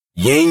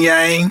Yin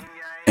Yang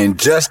and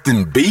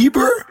Justin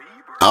Bieber?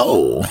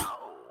 Oh.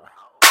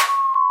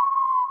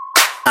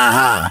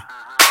 Uh-huh.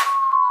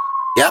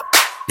 Yep.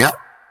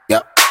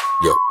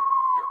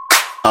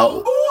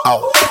 Oh.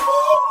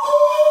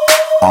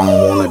 I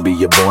don't wanna be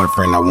your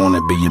boyfriend, I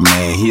wanna be your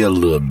man. He a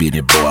little bitty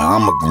boy,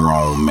 I'm a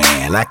grown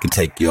man. I can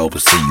take you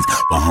overseas,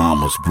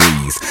 Bahamas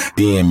breeze.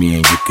 Then me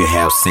and you can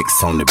have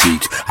sex on the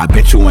beach. I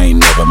bet you ain't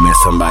never met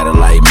somebody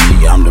like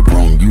me. I'm the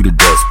broom, you the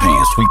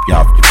dustpan, sweep you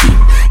off your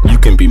feet. You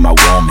can be my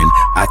woman,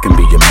 I can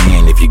be your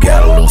man. If you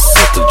got a little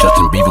sister,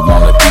 Justin Bieber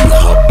wanna be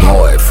her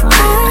boyfriend.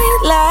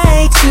 I'd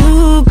like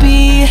to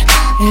be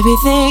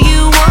everything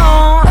you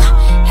want.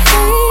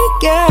 Hey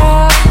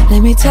girl,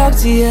 let me talk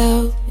to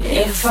you.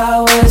 If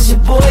I was your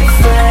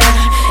boyfriend,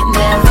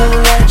 never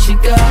let you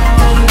go.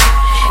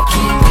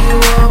 Keep you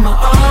on my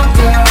arm,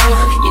 girl.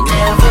 You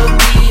never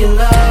be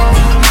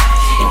alone.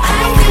 And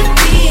I could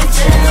be a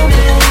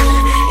gentleman,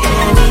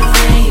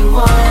 anything you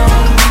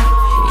want.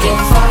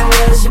 If I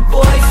was your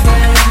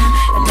boyfriend,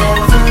 I'd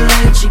never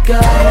let you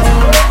go.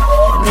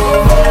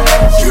 Never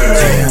let you go.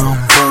 Damn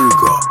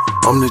burger,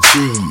 I'm the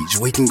cheese.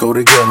 We can go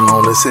together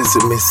on the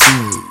sesame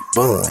seed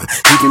bun.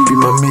 You can be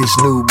my Miss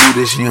New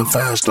Booty. She a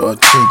 5-star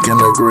chick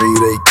and a grade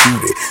A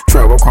cutie.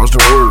 Travel across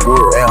the world,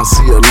 I'll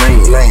see a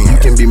lane. You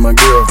can be my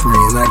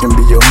girlfriend, I can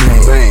be your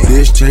man.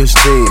 This just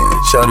in,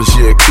 shawty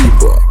she a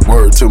keeper.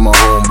 Word to my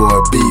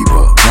homeboy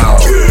Bieber.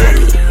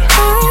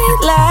 I'd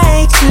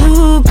like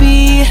to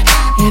be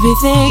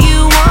everything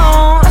you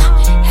want.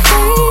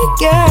 Hey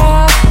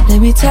girl, let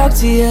me talk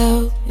to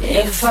you.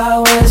 If I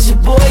was your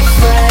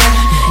boyfriend,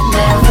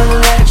 never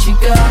let you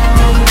go.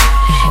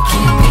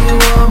 Keep you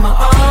on my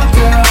arm,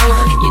 girl.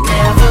 You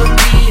never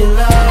be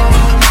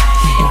alone.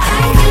 And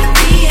I could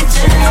be a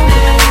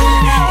gentleman,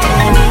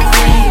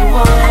 anything you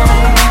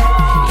want.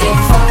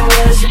 If I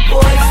was your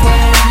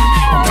boyfriend,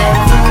 I'd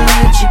never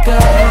let you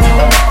go.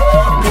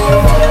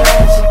 Never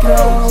let you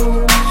go.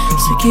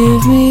 So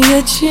give me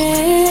a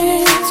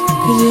chance,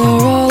 'cause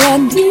you're all I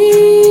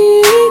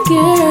need,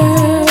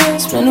 girl.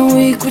 Spend a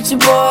week with your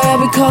boy, I'll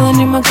be calling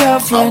you my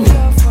girlfriend.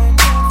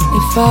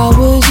 If I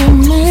was your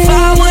man,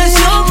 I'd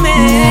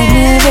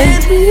never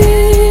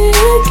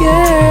leave,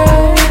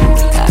 girl.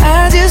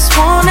 I just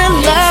wanna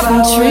love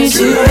and treat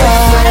you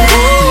right.